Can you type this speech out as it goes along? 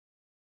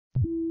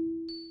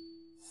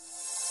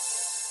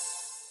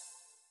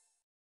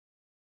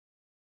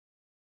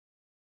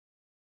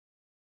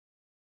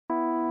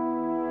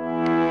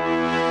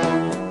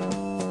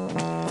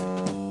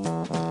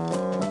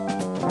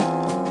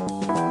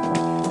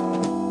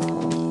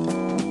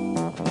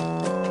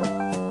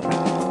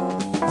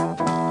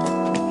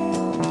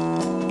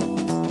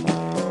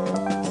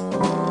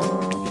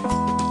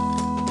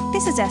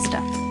is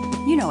Esther.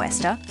 You know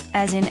Esther,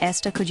 as in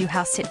Esther, could you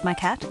house sit my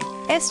cat?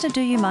 Esther,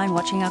 do you mind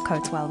watching our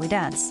coats while we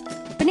dance?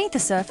 Beneath the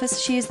surface,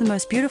 she is the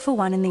most beautiful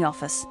one in the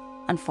office.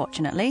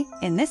 Unfortunately,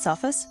 in this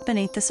office,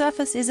 beneath the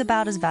surface is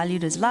about as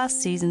valued as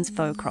last season's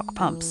faux croc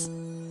pumps.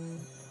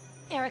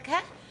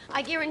 Erica,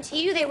 I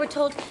guarantee you they were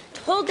told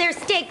their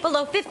steak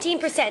below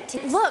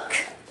 15%. Look,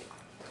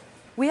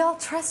 we all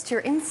trust your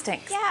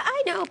instincts. Yeah,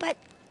 I know, but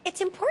it's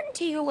important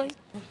to you.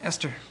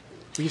 Esther,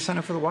 will you sign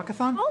up for the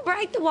walkathon? Oh,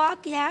 right, the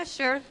walk, yeah,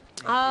 sure.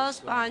 I'll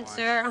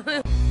sponsor.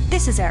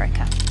 This is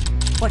Erica.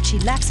 What she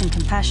lacks in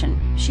compassion,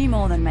 she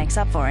more than makes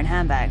up for in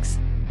handbags.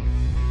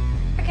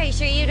 Okay,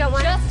 sure you don't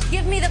want to... Just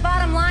give me the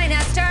bottom line,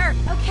 Esther.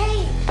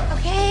 Okay.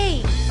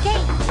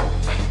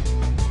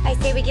 I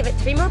say we give it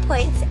 3 more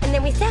points, and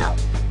then we sell.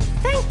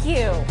 Thank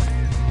you.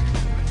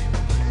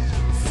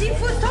 S'il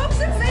faut tant que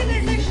se fait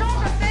les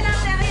échanges, fait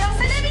l'intérieur,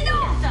 c'est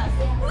évident.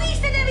 Oui,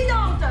 c'est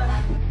évident.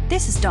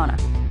 This is Donna.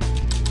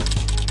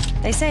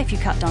 They say if you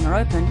cut Donna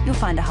open, you'll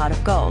find a heart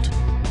of gold.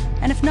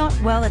 And if not,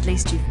 well, at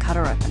least you've cut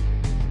her open.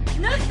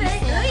 Ne fais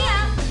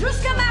rien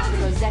jusqu'à mardi.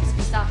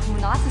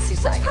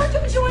 Which part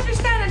don't you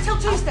understand until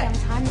Tuesday?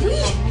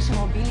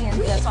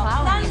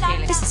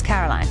 This is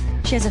Caroline.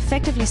 She has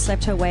effectively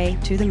slipped her way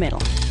to the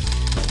middle.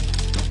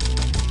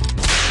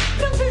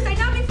 Till Tuesday,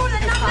 not before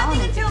then,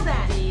 nothing until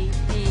then.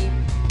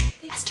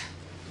 Esther,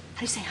 how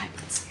do you say hi,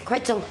 please?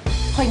 Quetzal.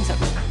 Freundin.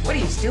 What are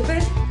you,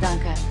 stupid?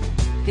 Danke.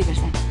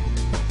 Wiedersehen.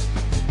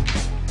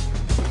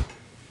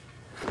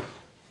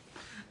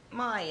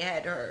 My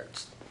head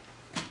hurts.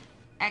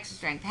 Extra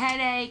strength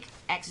headache,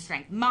 extra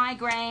strength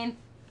migraine.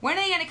 When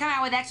are they gonna come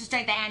out with extra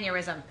strength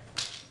aneurysm?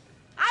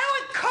 I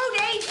want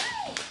Cody!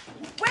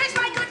 Where's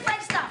my good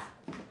friend stuff?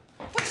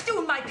 What's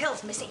doing my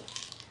pills, Missy?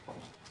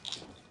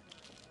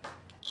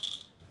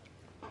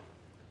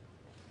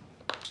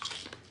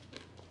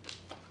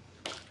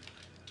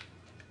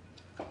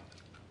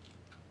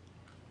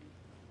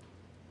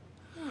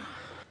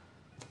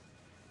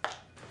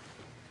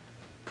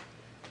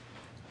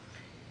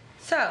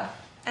 So,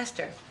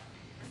 Esther,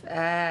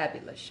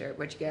 fabulous shirt.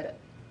 Where'd you get it?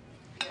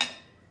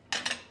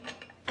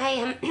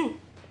 I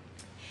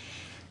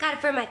got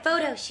it for my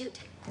photo shoot.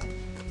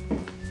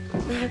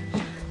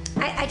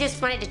 I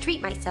just wanted to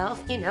treat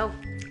myself, you know,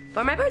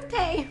 for my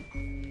birthday.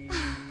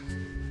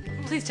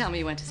 Please tell me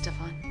you went to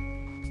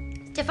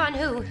Stefan. Stefan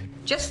who?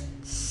 Just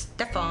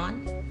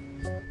Stefan.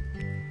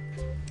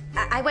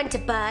 I went to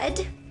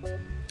Bud.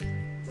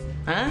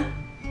 Huh?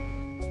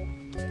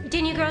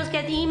 Didn't you girls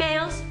get the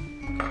emails?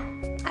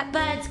 At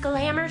Bud's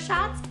Glamour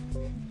Shots?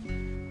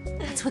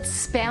 That's what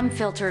spam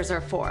filters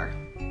are for.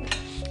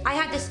 I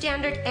had the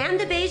standard and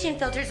the Bayesian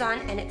filters on,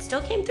 and it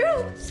still came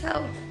through,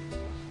 so...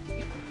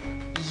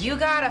 You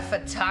got a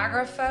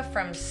photographer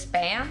from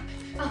Spam?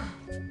 Oh.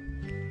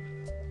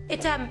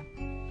 It's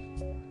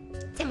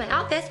in my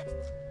office.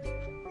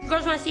 You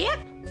girls want to see it?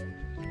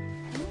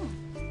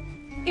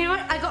 You know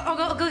what?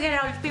 I'll go get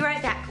it. I'll just be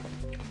right back.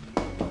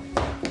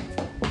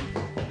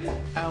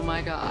 Oh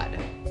my God.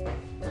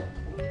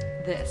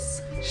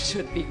 This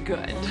should be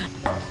good.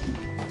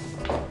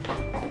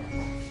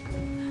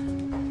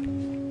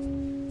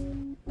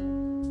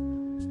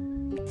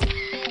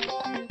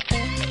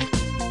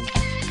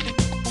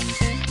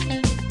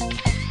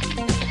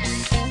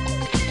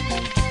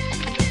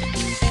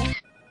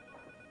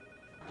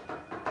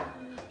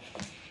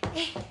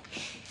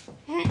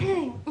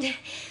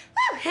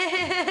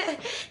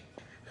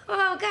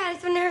 Oh God, I'm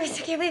so nervous.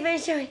 I can't believe I'm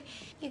showing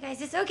you guys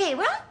this. Okay,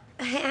 well,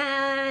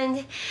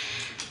 and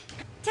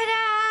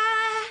ta-da!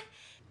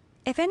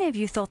 If any of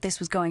you thought this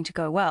was going to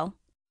go well,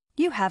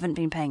 you haven't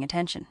been paying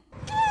attention.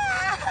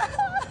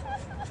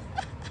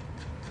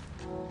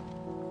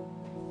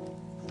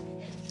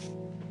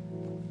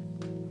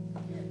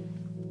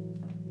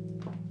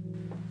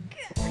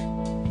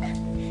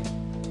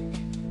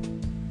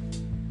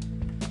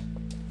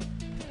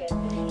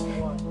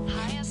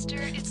 Hi,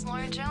 Esther. It's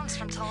Laura Jones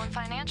from Tolan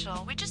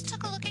Financial. We just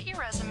took a look at your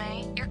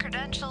resume. Your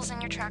credentials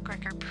and your track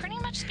record pretty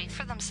much speak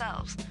for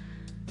themselves.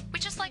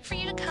 We'd just like for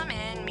you to come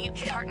in, meet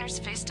with partners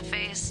face to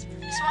face.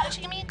 So why don't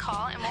you give me a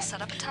call and we'll set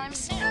up a time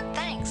soon.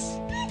 Thanks.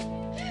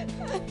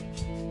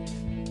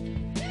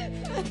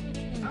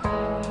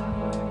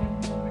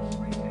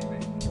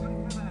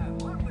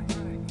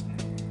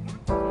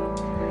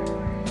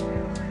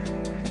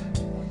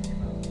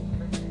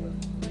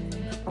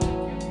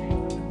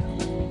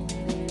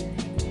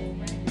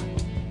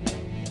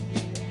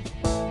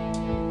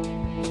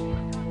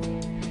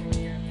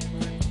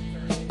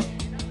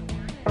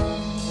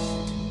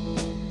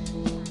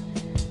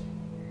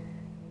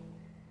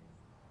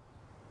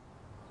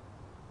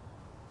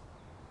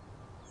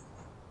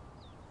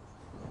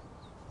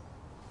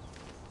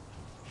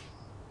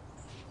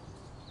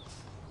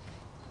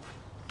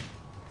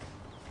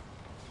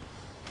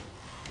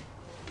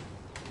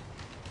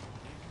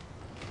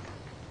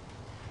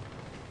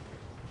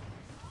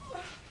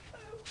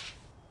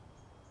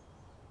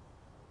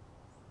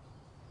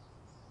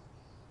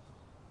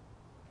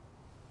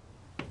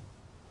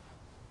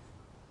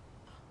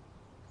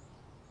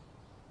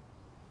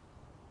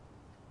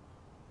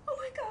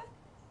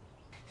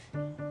 Oh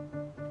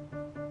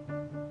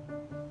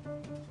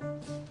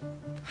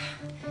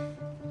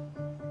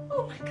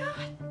my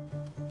God.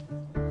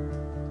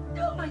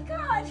 Oh my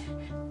God.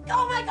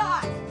 Oh my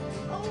God.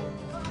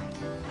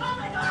 Oh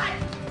my God.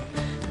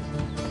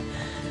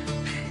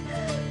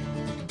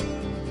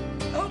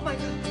 Oh my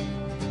God.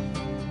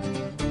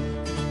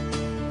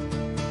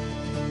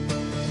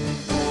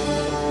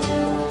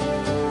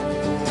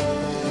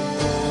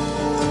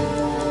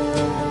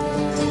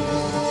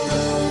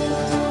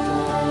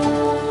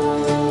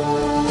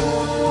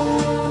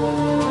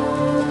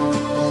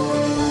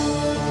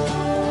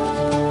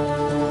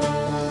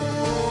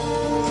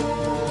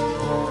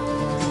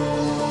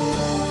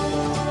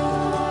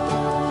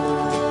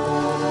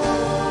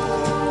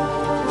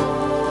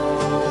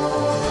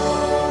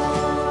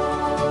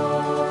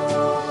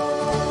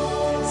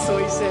 So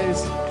he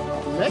says,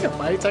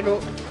 megabytes. I go,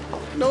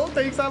 no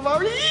thanks, I've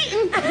already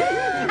eaten.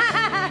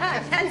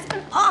 That's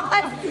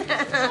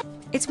awesome.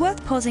 It's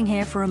worth pausing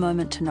here for a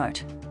moment to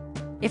note.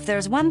 If there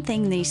is one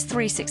thing these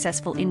 3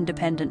 successful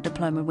independent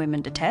diplomaed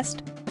women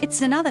detest,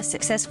 it's another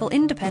successful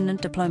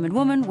independent diplomaed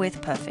woman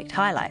with perfect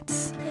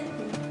highlights.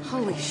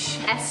 Holy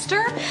shit.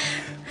 Esther?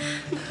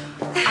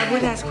 I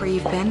would ask where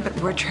you've been, but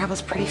word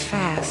travels pretty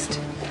fast.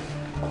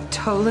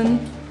 Tolan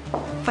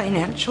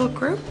Financial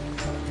Group?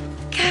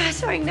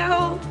 Gosh, I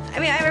know. I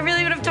mean, I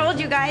really would have told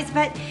you guys,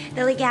 but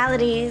the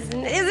legalities.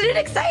 Isn't it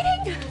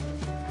exciting?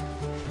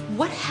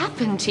 What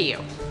happened to you?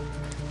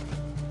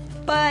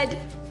 Bud.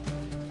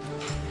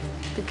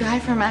 The guy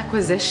from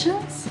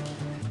Acquisitions?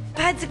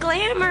 Bud's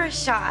glamour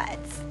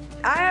shots.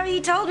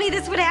 He told me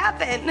this would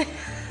happen.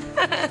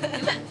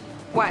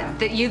 What,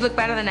 that you'd look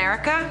better than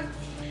Erica?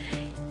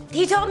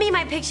 He told me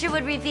my picture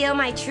would reveal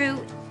my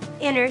true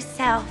inner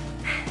self.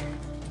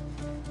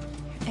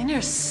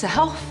 Inner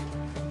self?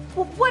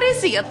 What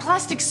is he, a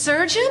plastic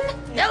surgeon?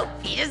 Nope,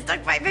 he just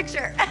took my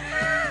picture.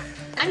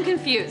 I'm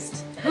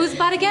confused. Who's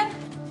Bud again?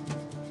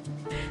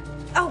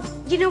 Oh,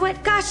 you know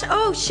what? Gosh,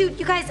 oh shoot,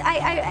 you guys,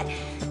 I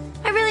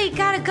really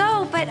gotta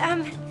go, but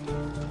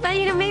well,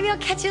 you know, maybe I'll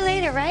catch you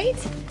later, right?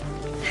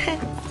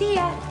 See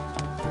ya.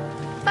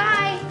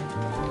 Bye.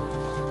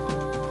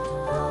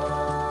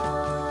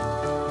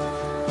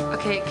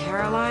 Okay,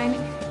 Caroline,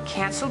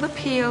 canceled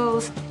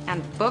appeals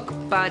and book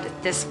Bud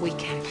this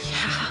weekend.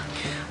 Yeah.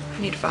 I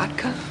need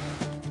vodka.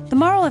 The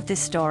moral of this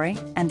story,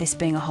 and this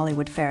being a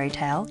Hollywood fairy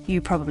tale,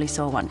 you probably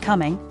saw one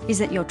coming, is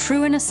that your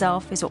true inner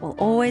self is what will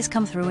always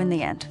come through in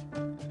the end.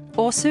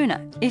 Or sooner,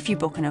 if you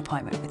book an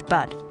appointment with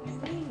Bud.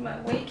 My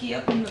wakey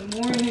up in the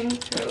morning,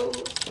 too.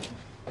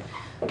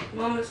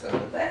 Mama's got a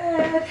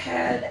bad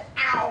head.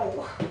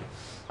 Ow!